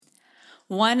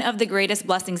One of the greatest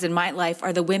blessings in my life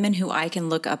are the women who I can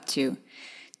look up to.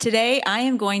 Today, I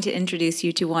am going to introduce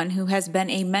you to one who has been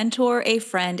a mentor, a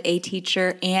friend, a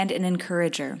teacher, and an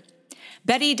encourager.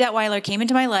 Betty Detweiler came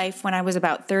into my life when I was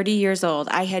about 30 years old.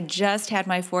 I had just had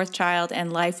my fourth child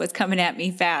and life was coming at me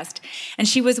fast. And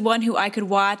she was one who I could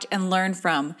watch and learn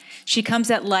from. She comes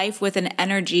at life with an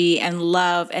energy and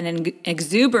love and an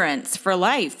exuberance for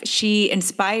life. She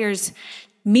inspires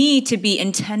me to be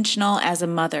intentional as a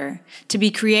mother, to be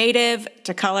creative,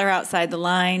 to color outside the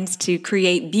lines, to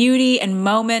create beauty and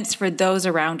moments for those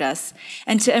around us,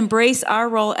 and to embrace our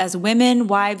role as women,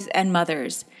 wives, and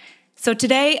mothers. So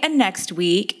today and next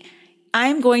week,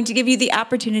 I'm going to give you the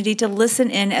opportunity to listen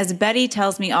in as Betty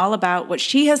tells me all about what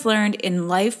she has learned in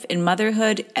life, in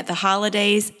motherhood, at the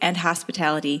holidays, and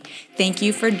hospitality. Thank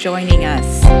you for joining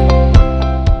us.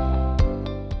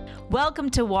 Welcome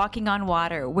to Walking on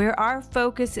Water, where our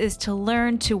focus is to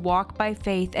learn to walk by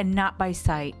faith and not by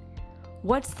sight.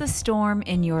 What's the storm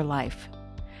in your life?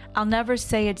 I'll never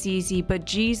say it's easy, but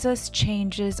Jesus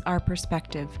changes our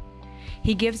perspective.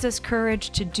 He gives us courage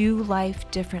to do life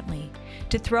differently,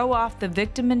 to throw off the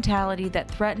victim mentality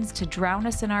that threatens to drown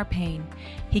us in our pain.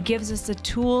 He gives us the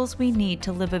tools we need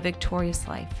to live a victorious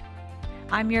life.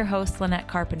 I'm your host, Lynette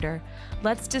Carpenter.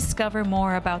 Let's discover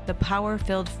more about the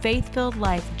power-filled, faith-filled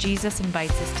life Jesus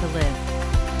invites us to live.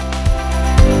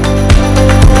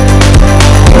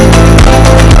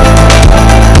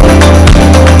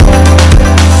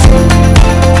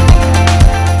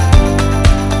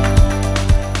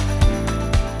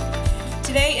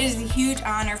 Today is a huge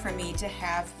honor for me to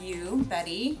have you,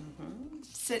 Betty,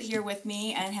 sit here with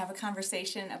me and have a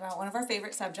conversation about one of our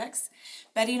favorite subjects.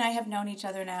 Betty and I have known each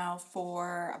other now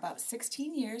for about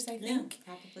 16 years, I think.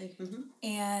 Yeah, probably. Mm-hmm.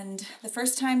 And the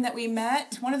first time that we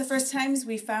met, one of the first times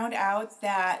we found out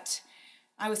that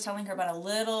I was telling her about a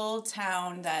little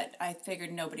town that I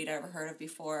figured nobody had ever heard of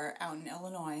before out in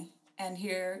Illinois. And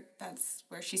here, that's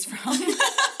where she's from. So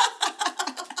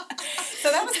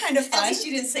that was kind of fun. At least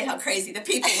you didn't say how crazy the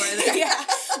people were there. Yeah.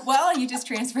 Well, you just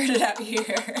transferred it out here.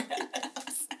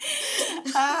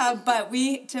 But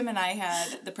Tim and I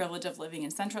had the privilege of living in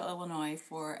central Illinois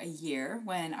for a year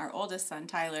when our oldest son,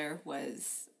 Tyler,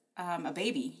 was a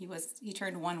baby. He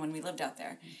turned 1 when we lived out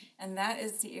there. And that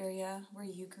is the area where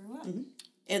you grew up. Mm-hmm.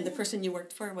 And the person you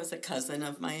worked for was a cousin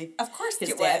of my... Of course his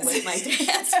it dad was. was my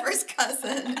dad's first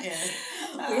cousin. And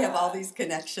we have all these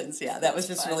connections. Yeah, that was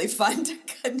just really fun to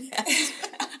connect.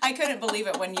 I couldn't believe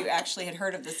it when you actually had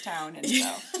heard of this town. And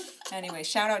so, anyway,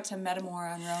 shout out to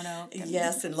Metamora and Roanoke.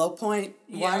 Yes, and Low Point,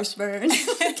 Yeah. Washburn,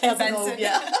 Benson.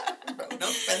 yeah. Roanoke,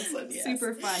 Benson, yes.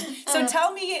 Super fun. So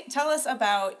tell us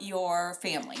about your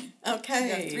family. Okay.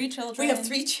 You have 3 children. We have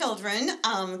 3 children.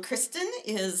 Kristen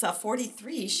is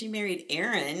 43. She married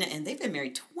Aaron, and they've been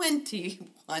married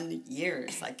 21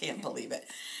 years. I can't believe it.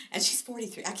 And she's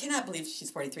 43. I cannot believe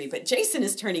she's 43. But Jason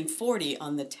is turning 40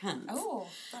 on the 10th. Oh,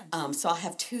 fun. So I'll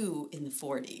have 2 in the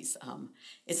 40s.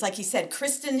 It's like he said,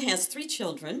 Kristen has 3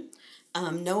 children.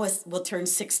 Noah will turn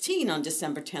 16 on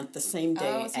December 10th, the same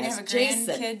day so you as have a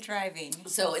Jason. grandkid driving.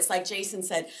 So it's like Jason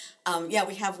said, yeah,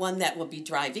 we have one that will be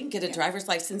driving, get a driver's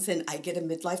license, and I get a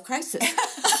midlife crisis.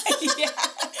 Yeah,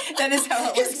 that is how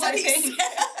it works, I think.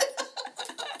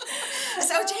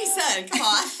 So Jason, come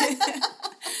on.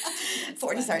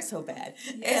 40s aren't so bad.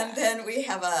 Yeah. And then we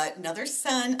have another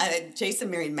son. Jason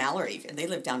married Mallory, and they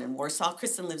live down in Warsaw.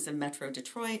 Kristen lives in Metro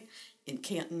Detroit, in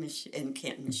Canton,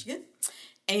 Michigan.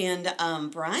 And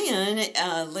Brian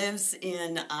lives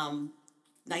in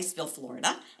Niceville,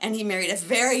 Florida, and he married a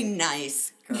very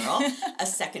nice girl. A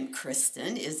second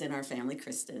Kristen is in our family.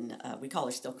 Kristen, we call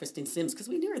her still Kristen Sims because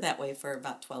we knew her that way for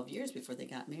about 12 years before they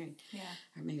got married. Yeah.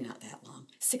 Or maybe not that long.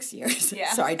 6 years.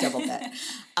 Yeah. Sorry, doubled that.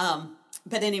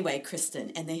 But anyway,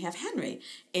 Kristen, and they have Henry,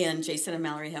 and Jason and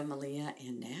Mallory have Malia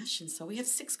and Nash, and so we have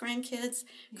 6 grandkids.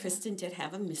 Yeah. Kristen did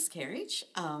have a miscarriage,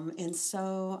 and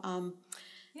so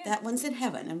that one's in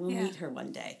heaven, and we'll meet her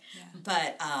one day. Yeah.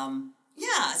 But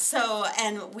so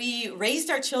and we raised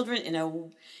our children at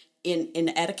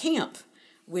a camp,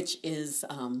 which is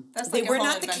they were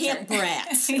not adventure. The camp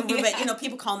brats, Yeah. but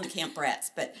people call them the camp brats,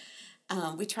 but.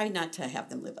 We tried not to have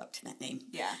them live up to that name.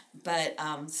 Yeah. But,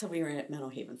 so we were at Meadow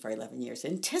Haven for 11 years.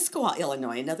 In Tiscowa,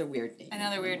 Illinois, another weird name.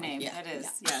 Another weird name, yeah, that is,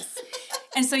 yeah. Yes.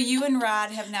 And so you and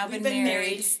Rod have now We've been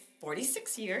married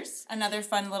 46 years. Another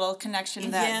fun little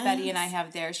connection that Betty and I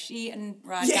have there. She and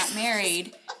Rod got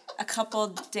married a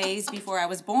couple days before I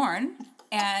was born,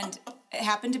 and it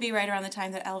happened to be right around the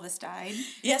time that Elvis died.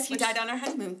 Yes, he died on our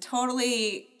honeymoon.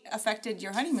 Totally affected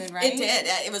your honeymoon, right? It did.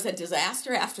 It was a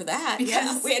disaster after that.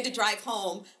 Because we had to drive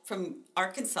home from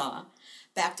Arkansas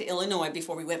back to Illinois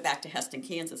before we went back to Heston,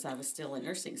 Kansas. I was still a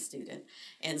nursing student.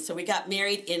 And so we got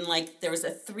married in there was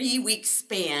a 3-week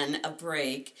span of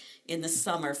break in the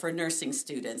summer for nursing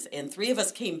students. And 3 of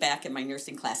us came back in my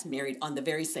nursing class married on the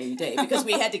very same day because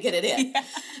we had to get it in. Yeah.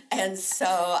 And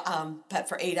so, but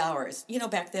for 8 hours,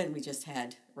 back then we just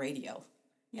had radio.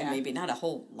 Yeah. And maybe not a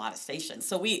whole lot of stations.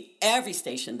 So every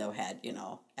station though had,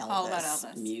 Elvis, all about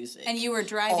Elvis music. And you were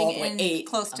driving in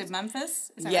close to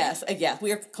Memphis? Is that yes, right? Yeah. We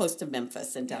were close to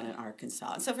Memphis and down in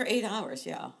Arkansas. And so for 8 hours,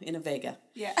 in a Vega.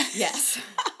 Yeah. Yes.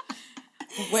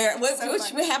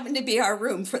 Which happened to be our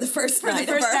room for the first night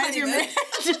of our honeymoon.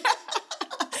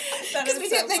 Because we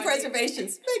didn't make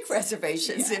reservations. Make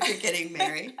reservations if you're getting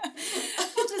married.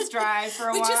 We'll just drive for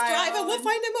a while. We just drive and we'll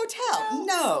find a motel.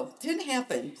 No, didn't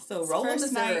happen. So Rolla,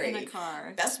 first Missouri. Night in a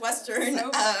car. Best Western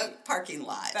parking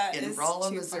lot in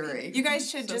Rolla, Missouri. Funny. You guys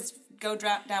should just go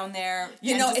drop down there.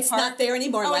 It's not there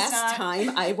anymore. Last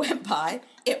time I went by,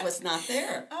 it was not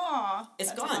there. Oh,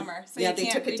 it's gone. A bummer. So they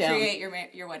took it down.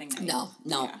 Recreate your wedding night. No.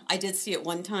 Yeah. I did see it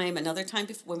one time. Another time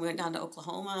before when we went down to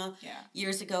Oklahoma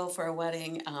years ago for a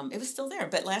wedding. It was still there,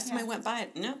 but last time I went by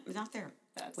it, no, not there.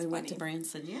 We went to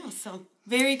Branson. Yeah, so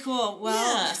very cool.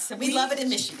 Well, so we love it in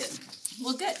Michigan.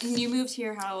 Well, good. And you moved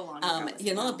here how long ago?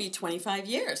 It'll be 25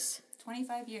 years.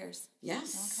 25 years.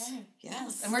 Yes. Okay.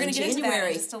 Yes. And we're going to get into that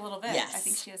in just a little bit. Yes. I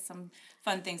think she has some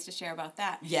fun things to share about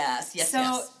that. Yes.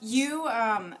 So you,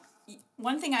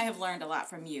 one thing I have learned a lot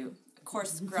from you, of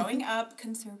course, growing up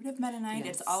conservative Mennonite,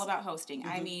 it's all about hosting.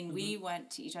 I mean, we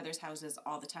went to each other's houses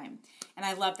all the time. And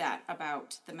I love that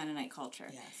about the Mennonite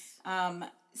culture. Yes.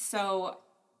 So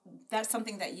that's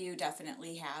something that you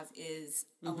definitely have is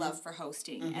a love for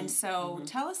hosting. And so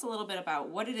tell us a little bit about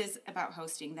what it is about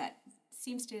hosting that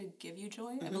seems to give you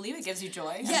joy. I believe it gives you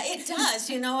joy. Yeah, it does,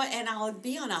 and I'll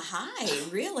be on a high,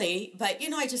 really. But,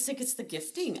 I just think it's the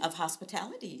gifting of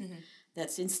hospitality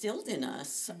that's instilled in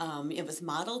us. It was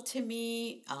modeled to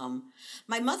me.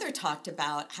 My mother talked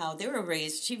about how they were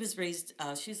raised. She was raised,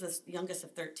 she's the youngest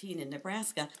of 13 in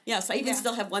Nebraska. Yes, I even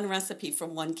still have one recipe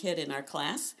from one kid in our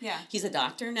class. Yeah. He's a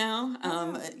doctor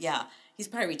now. Yeah. He's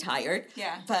probably retired.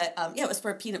 Yeah. But, it was for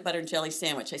a peanut butter and jelly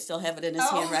sandwich. I still have it in his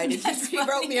handwriting. He funny.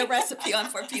 wrote me a recipe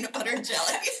for peanut butter and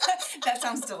jelly. That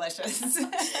sounds delicious.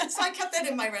 So I kept that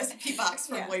in my recipe box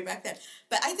from way back then.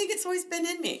 But I think it's always been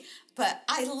in me. But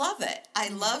I love it. I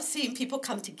love seeing people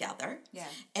come together. Yeah.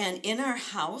 And in our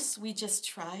house, we just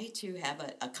try to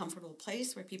have a comfortable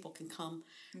place where people can come,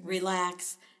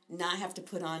 relax, not have to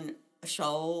put on a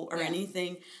show or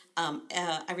anything.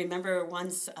 I remember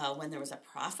once when there was a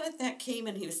prophet that came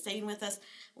and he was staying with us,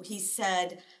 he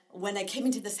said, when I came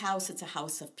into this house, it's a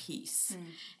house of peace.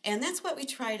 And that's what we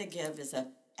try to give is an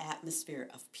atmosphere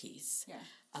of peace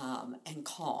and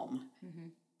calm.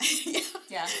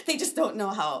 Yeah. They just don't know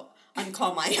how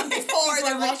uncalm I am before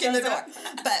they walk in the door.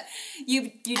 But you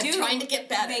I'm trying to get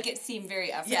better. Make it seem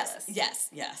very effortless.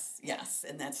 Yes.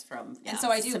 And that's from and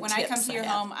so I do when I come to your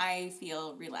home, I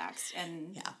feel relaxed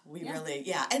and we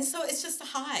really and so it's just a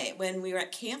high. When we were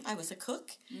at camp, I was a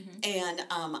cook, and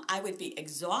I would be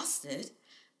exhausted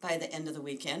by the end of the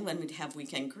weekend when we'd have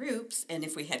weekend groups, and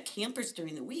if we had campers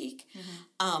during the week,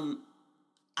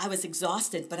 I was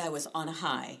exhausted, but I was on a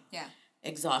high. Yeah.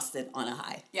 Exhausted on a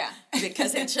high. Yeah.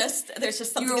 Because there's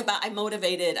just something about, I'm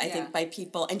motivated, I think, by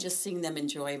people and just seeing them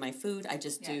enjoy my food. I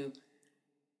just do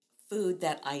food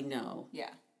that I know. Yeah.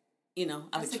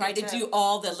 I would try to do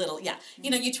all the little,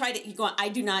 you try to, you go, I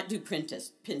do not do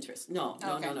Pinterest. No.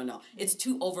 It's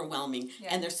too overwhelming. Yeah.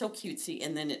 And they're so cutesy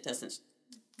and then it doesn't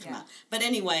come out. But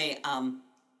anyway,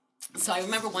 so I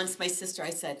remember once my sister,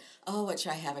 I said, what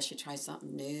should I have? I should try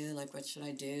something new. Like, what should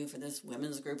I do for this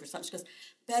women's group or something? She goes,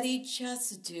 Betty,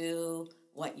 just do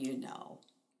what you know.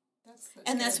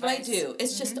 That's what I do.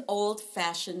 It's just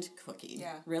old-fashioned cooking,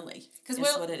 really. Because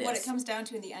what it comes down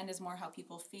to in the end is more how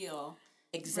people feel.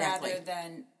 Exactly. Rather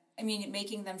than,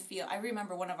 making them feel. I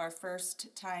remember one of our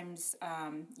first times,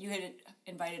 you had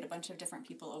invited a bunch of different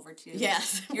people over to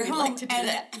your home. Like to do and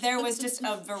that. There was just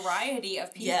a variety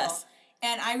of people. Yes.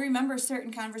 And I remember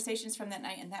certain conversations from that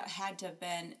night, and that had to have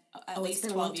been at least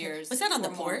 12 years. Was that on the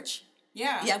porch?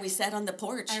 Yeah. Yeah, we sat on the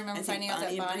porch. I remember finding out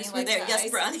that Bonnie were there.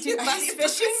 Yes, Bonnie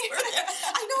fishing.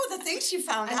 I know the things you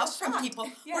found out from people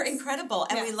were incredible,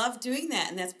 and we love doing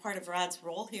that, and that's part of Rod's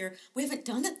role here. We haven't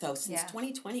done it, though, since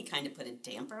 2020 kind of put a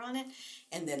damper on it,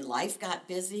 and then life got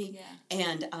busy,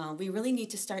 and we really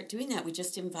need to start doing that. We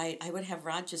just I would have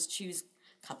Rod just choose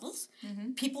couples,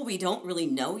 people we don't really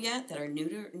know yet that are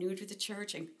new to the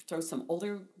church, and throw some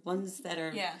older ones that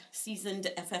are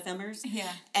seasoned FFMers,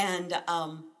 and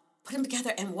put them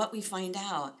together, and what we find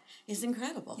out is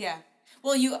incredible. Yeah.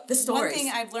 Well, the stories. One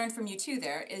thing I've learned from you too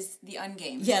there is the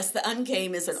ungame. Yes, the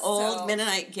ungame is an old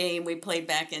Mennonite game we played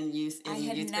back in youth group. I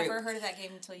had never heard of that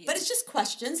game until you. But it's just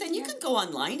questions, and you can go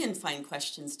online and find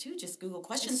questions too. Just Google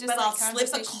questions. But like I'll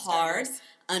slip a card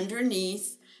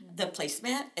underneath the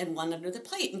placemat and one under the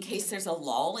plate in case there's a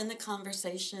lull in the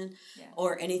conversation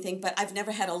or anything. But I've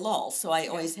never had a lull, so I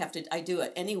always have to. I do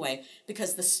it anyway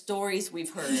because the stories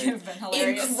we've heard have been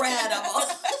hilarious. Incredible.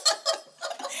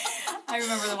 I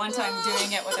remember the one time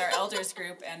doing it with our elders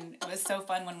group, and it was so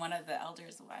fun when one of the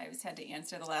elders' wives had to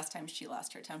answer the last time she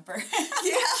lost her temper.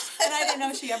 Yeah. And I didn't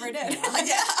know she ever did.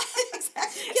 Yeah,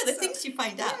 exactly. Yeah, the things you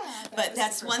find out. But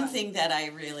that's one thing that I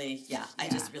really, I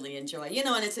just really enjoy. You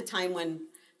know, and it's a time when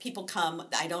people come,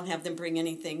 I don't have them bring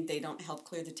anything, they don't help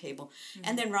clear the table. Mm-hmm.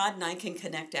 And then Rod and I can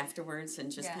connect afterwards and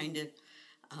just kind of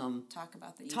talk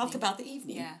about the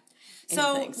evening. Yeah.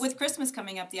 So with Christmas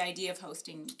coming up, the idea of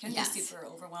hosting can be super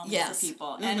overwhelming for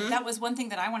people. Mm-hmm. And that was one thing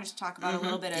that I wanted to talk about a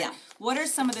little bit. What are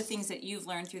some of the things that you've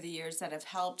learned through the years that have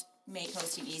helped make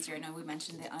hosting easier? I know we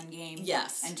mentioned the ungame.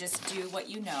 Yes. And just do what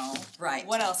you know. Right.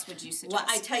 What else would you suggest? Well,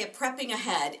 I tell you, prepping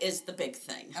ahead is the big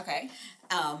thing. Okay.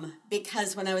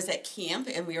 Because when I was at camp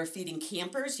and we were feeding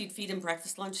campers, you'd feed them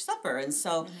breakfast, lunch, supper. And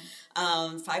so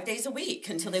 5 days a week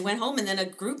until they went home. And then a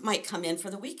group might come in for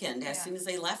the weekend. As soon as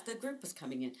they left, the group was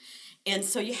coming in. And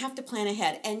so you have to plan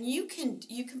ahead. And you can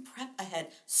prep ahead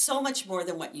so much more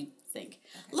than what you think.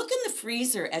 Okay. Look in the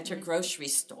freezer at your grocery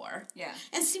store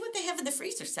and see what they have in the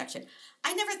freezer section.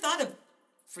 I never thought of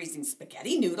freezing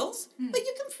spaghetti noodles, but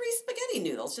you can freeze spaghetti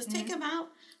noodles. Just take them out,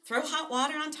 throw hot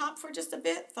water on top for just a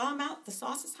bit, thaw them out. The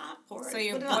sauce is hot, pour it. So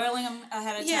you're boiling them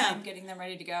ahead of time, getting them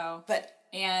ready to go.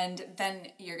 And then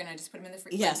you're going to just put them in the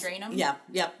freezer, drain them?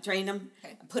 Yeah, drain them,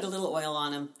 put a little oil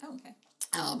on them. Oh, okay.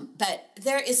 But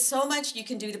there is so much you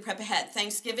can do to prep ahead.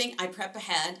 Thanksgiving, I prep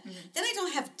ahead. Mm-hmm. Then I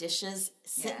don't have dishes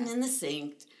sitting in the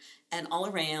sink and all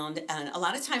around. And a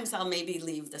lot of times I'll maybe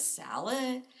leave the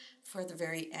salad for the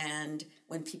very end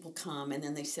when people come, and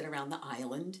then they sit around the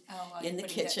island in the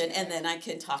kitchen, and then I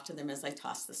can talk to them as I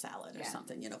toss the salad or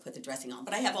something, put the dressing on.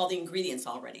 But I have all the ingredients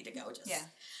all ready to go.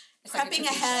 Prepping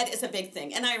ahead is a big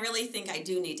thing, and I really think I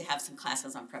do need to have some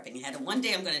classes on prepping ahead, and one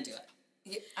day I'm going to do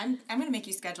it. I'm going to make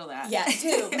you schedule that. Yeah,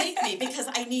 do. Make me, because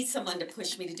I need someone to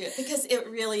push me to do it, because it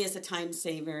really is a time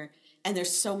saver, and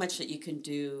there's so much that you can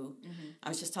do. Mm-hmm. I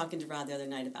was just talking to Rod the other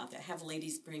night about that. Have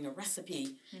ladies bring a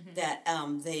recipe that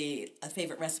a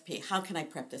favorite recipe. How can I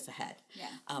prep this ahead?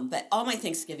 Yeah. But all my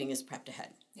Thanksgiving is prepped ahead.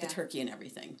 The turkey and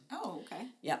everything. Oh, okay.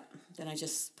 Yep. Then I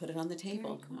just put it on the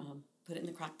table. Cool. Put it in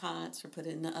the crock pots or put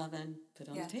it in the oven. Put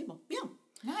it on the table. Yeah.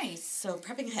 Nice. So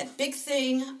prepping ahead, big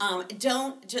thing.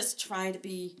 Don't just try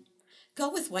to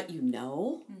go with what you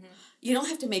know. Mm-hmm. You don't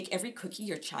have to make every cookie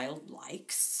your child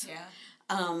likes. Yeah.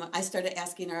 I started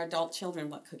asking our adult children,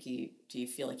 what cookie do you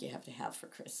feel like you have to have for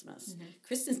Christmas? Mm-hmm.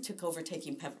 Kristen took over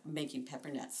making pepper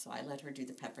nuts, so I let her do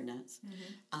the pepper nuts.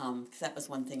 Because that was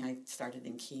one thing I started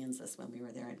in Kansas when we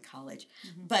were there in college.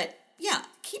 Mm-hmm. But yeah,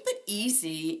 keep it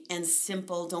easy and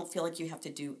simple. Don't feel like you have to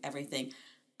do everything.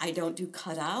 I don't do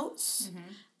cutouts.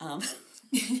 Mm-hmm.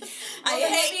 I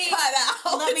hate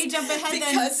cutouts. Let me jump ahead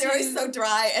because they're always so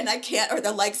dry and I can't, or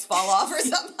the legs fall off or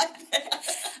something like that.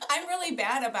 I'm really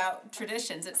bad about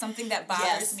traditions. It's something that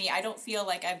bothers me. I don't feel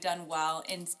like I've done well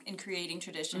in creating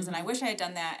traditions, and I wish I had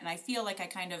done that. And I feel like I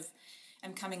kind of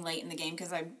am coming late in the game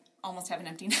because I almost have an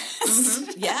empty nest.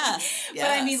 Mm-hmm. Yeah.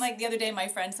 But I mean, like the other day, my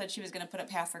friend said she was going to put up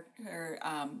half her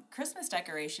Christmas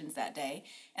decorations that day.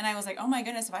 And I was like, oh my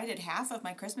goodness, if I did half of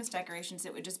my Christmas decorations,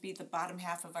 it would just be the bottom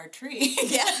half of our tree.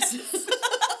 Yes.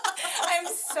 I'm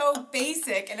so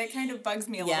basic, and it kind of bugs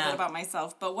me a little bit about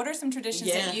myself. But what are some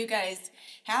traditions that you guys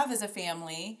have as a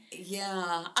family?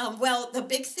 Yeah. Well, the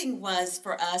big thing was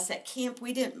for us at camp,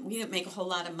 we didn't make a whole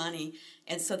lot of money.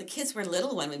 And so the kids were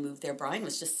little when we moved there. Brian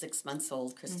was just 6 months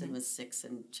old. Kristen was 6,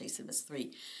 and Jason was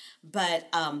 3. But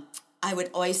I would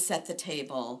always set the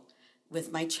table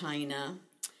with my china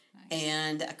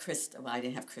and a crystal. Well, I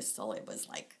didn't have crystal. It was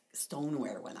like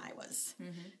stoneware when I was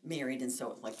married, and so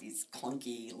it was like these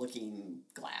clunky looking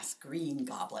glass green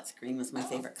goblets. Green was my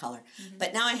favorite color.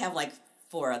 But now I have like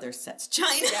 4 other sets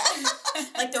china,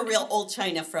 like the real old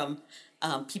china from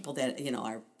people that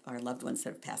our loved ones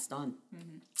that have passed on.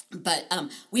 But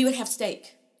we would have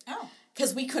steak. Oh.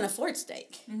 Because we couldn't afford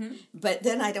steak. But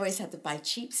then I'd always have to buy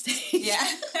cheap steak. Yeah.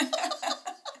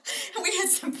 We had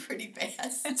some pretty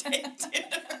bad steak dinners.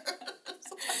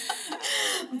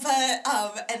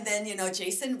 But, and then,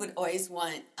 Jason would always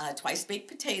want twice baked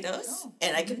potatoes,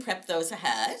 and I could prep those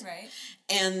ahead. Right.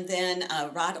 And then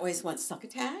Rod always wants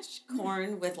succotash,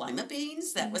 corn with lima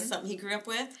beans. That was something he grew up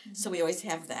with, so we always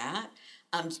have that.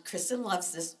 Kristen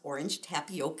loves this orange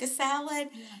tapioca salad,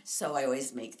 so I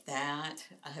always make that.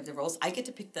 I have the rolls. I get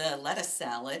to pick the lettuce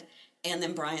salad, and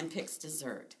then Brian picks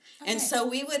dessert. Okay. And so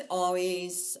we would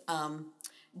always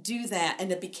do that,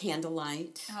 and it'd be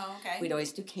candlelight. Oh, okay. We'd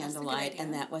always do candlelight, idea.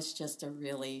 and that was just a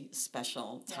really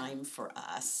special time for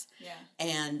us. Yeah.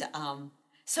 And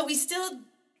so we still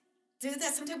do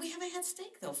that. Sometimes we haven't had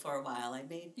steak though for a while. I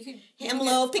made ham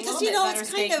loaf because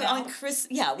it's kind of on Chris.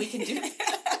 Yeah, we can do.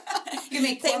 You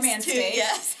make poor man steak.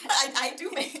 Yes, I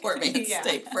do make poor man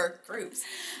steak for groups.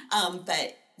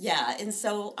 But yeah, and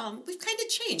so we've kind of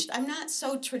changed. I'm not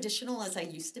so traditional as I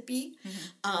used to be.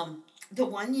 The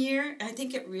one year, I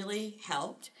think it really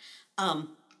helped.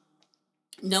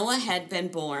 Noah had been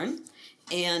born,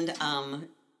 and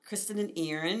Kristen and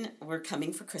Aaron were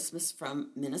coming for Christmas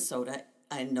from Minnesota,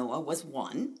 and Noah was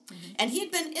 1, and he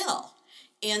had been ill.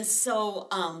 And so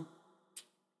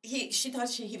she thought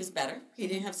he was better. He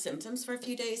didn't have symptoms for a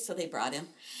few days, so they brought him.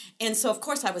 And so, of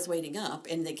course, I was waiting up,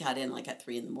 and they got in like at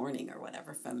 3 a.m. or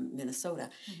whatever from Minnesota.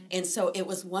 And so it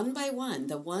was one by one.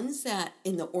 The ones that,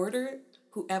 in the order,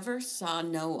 whoever saw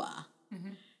Noah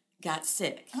got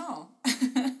sick. Oh.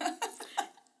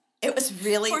 It was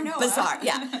really bizarre.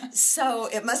 Yeah. So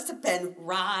it must have been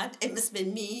Rod. It must have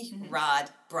been me,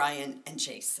 Rod, Brian, and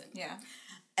Jason. Yeah.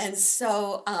 And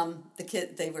so the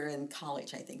kid, they were in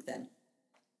college, I think, then.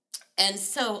 And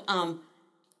so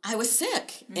I was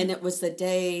sick, and it was the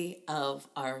day of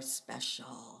our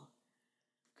special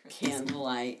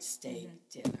candlelight steak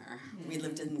dinner. We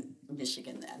lived in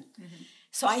Michigan then.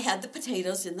 So I had the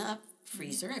potatoes in the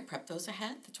freezer. I prepped those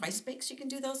ahead. The tri-bakes, you can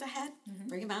do those ahead.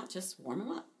 Bring them out, just warm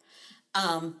them up.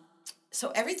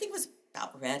 So everything was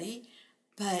about ready,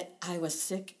 but I was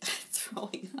sick,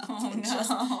 throwing up. Just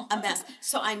a mess.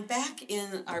 So I'm back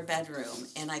in our bedroom,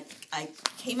 and I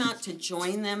came out to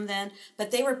join them then,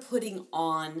 but they were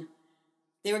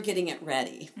getting it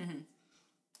ready.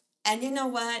 And you know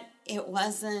what? It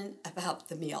wasn't about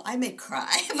the meal. I may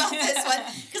cry about this one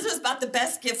because it was about the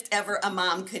best gift ever a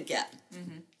mom could get.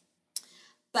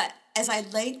 But as I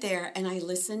laid there and I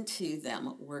listened to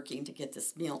them working to get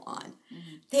this meal on,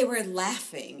 they were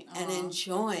laughing and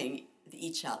enjoying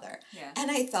each other. Yeah.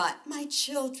 And I thought, my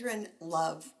children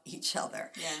love each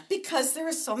other. Yeah. Because there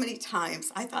were so many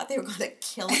times I thought they were going to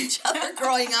kill each other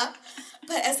growing up.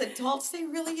 But as adults, they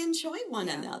really enjoy one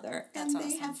another. That's and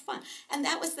they have fun. And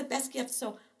that was the best gift.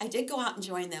 So I did go out and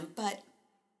join them, but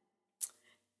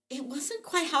it wasn't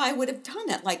quite how I would have done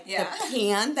it. Like the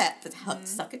pan that the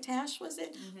succotash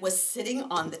was sitting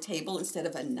on the table instead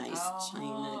of a nice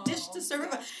china dish to serve.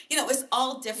 You know, it was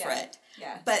all different.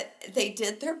 Yeah. But they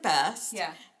did their best.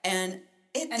 Yeah. And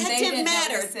that they didn't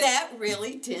matter. notice it. That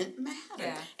really didn't matter.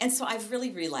 Yeah. And so I've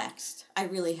really relaxed. I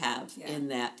really have Yeah. in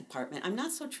that department. I'm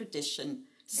not so tradition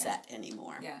set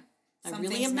anymore. Yeah. I Some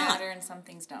really things am not. matter and some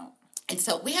things don't. And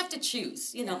so we have to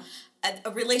choose. You know,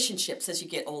 relationships as you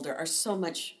get older are so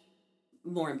much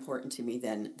more important to me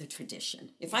than the tradition.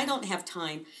 If I don't have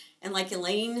time, and like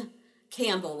Elaine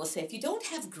Campbell will say, if you don't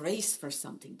have grace for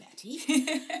something, Betty,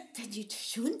 then you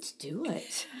shouldn't do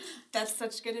it. That's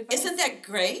such good advice. Isn't that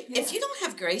great? Yeah. If you don't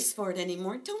have grace for it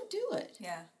anymore, don't do it.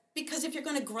 Yeah. Because if you're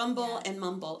going to grumble and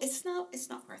mumble, it's not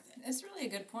worth it. It's really a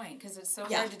good point because it's so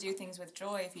hard to do things with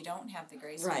joy if you don't have the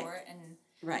grace for it, and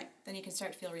then you can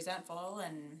start to feel resentful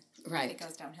and it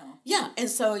goes downhill. Yeah, and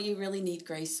so you really need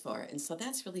grace for it, and so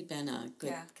that's really been a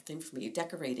good thing for me.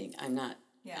 Decorating, I'm not.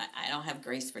 Yeah. I don't have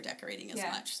grace for decorating as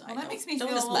much. So that makes me feel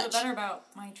a little bit better about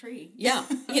my tree. Yeah.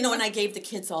 You know, when I gave the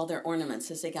kids all their ornaments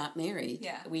as they got married,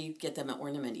 Yeah. we get them an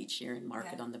ornament each year and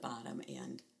mark it on the bottom.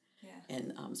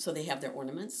 And so they have their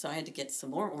ornaments. So I had to get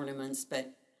some more ornaments.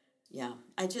 But,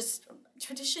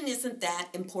 tradition isn't that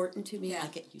important to me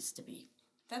like it used to be.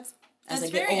 That's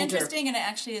very interesting, and it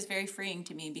actually is very freeing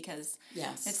to me because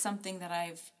it's something that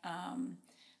I've...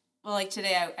 well, like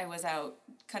today I was out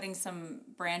cutting some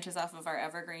branches off of our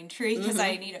evergreen tree because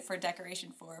I need it for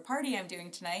decoration for a party I'm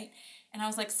doing tonight. And I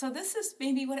was like, so this is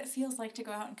maybe what it feels like to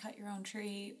go out and cut your own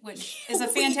tree, which is a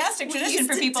fantastic tradition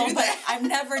for people, but I've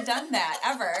never done that,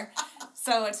 ever.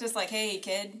 So it's just like, hey,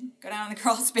 kid, go down in the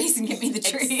crawl space and get me the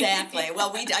tree. Exactly.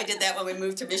 Well, I did that when we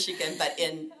moved to Michigan, but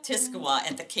in Tiscawa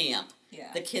at the camp.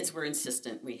 Yeah. The kids were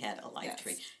insistent we had a live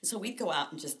tree. So we'd go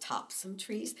out and just top some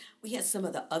trees. We had some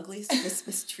of the ugliest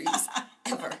Christmas trees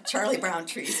ever. Charlie Brown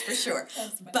trees, for sure.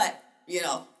 But,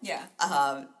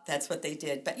 that's what they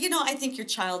did. But, I think your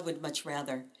child would much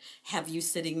rather have you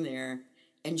sitting there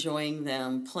enjoying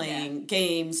them, playing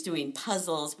games, doing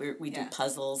puzzles. We do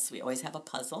puzzles. We always have a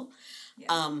puzzle.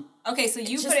 Yeah. Okay, so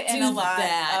you put it in a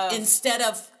lot instead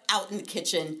of out in the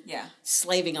kitchen,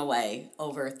 slaving away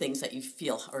over things that you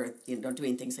feel, or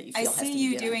doing things that you feel. I see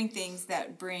you doing things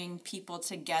that bring people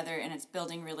together, and it's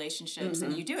building relationships,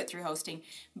 and you do it through hosting.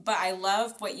 But I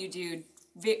love what you do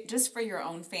just for your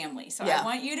own family. So I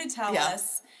want you to tell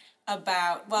us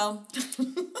about, well,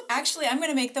 actually, I'm going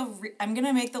to make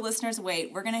the listeners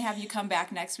wait. We're going to have you come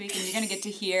back next week, and you're going to get to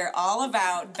hear all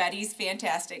about Betty's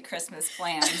fantastic Christmas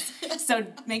plans. So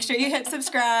make sure you hit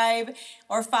subscribe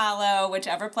or follow,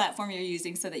 whichever platform you're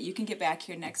using, so that you can get back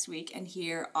here next week and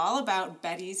hear all about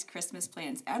Betty's Christmas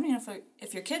plans. I mean,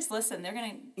 if your kids listen, they're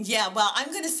going to... Yeah, well,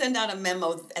 I'm going to send out a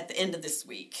memo at the end of this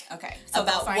week. Okay. So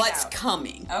about what's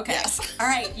coming. Okay. Yes. All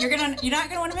right. You're not going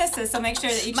to want to miss this, so make sure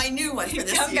that you my new one for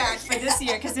this come year. back for this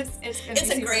year, because it's going to be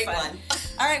super great fun. one.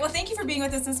 All right. Well, thank you for being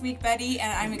with us this week, Betty,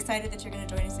 and I'm excited that you're going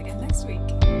to join us again next week.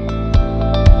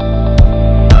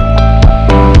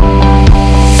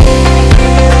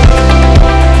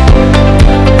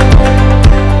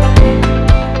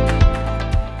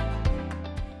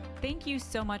 Thank you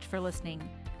so much for listening.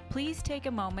 Please take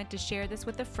a moment to share this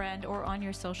with a friend or on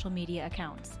your social media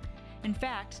accounts. In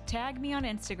fact, tag me on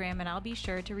Instagram and I'll be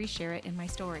sure to reshare it in my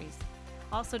stories.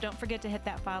 Also, don't forget to hit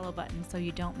that follow button so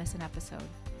you don't miss an episode.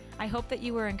 I hope that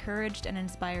you were encouraged and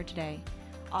inspired today.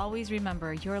 Always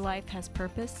remember, your life has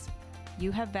purpose,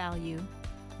 you have value,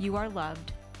 you are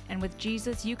loved, and with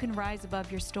Jesus, you can rise above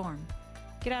your storm.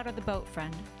 Get out of the boat,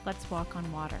 friend. Let's walk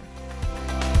on water.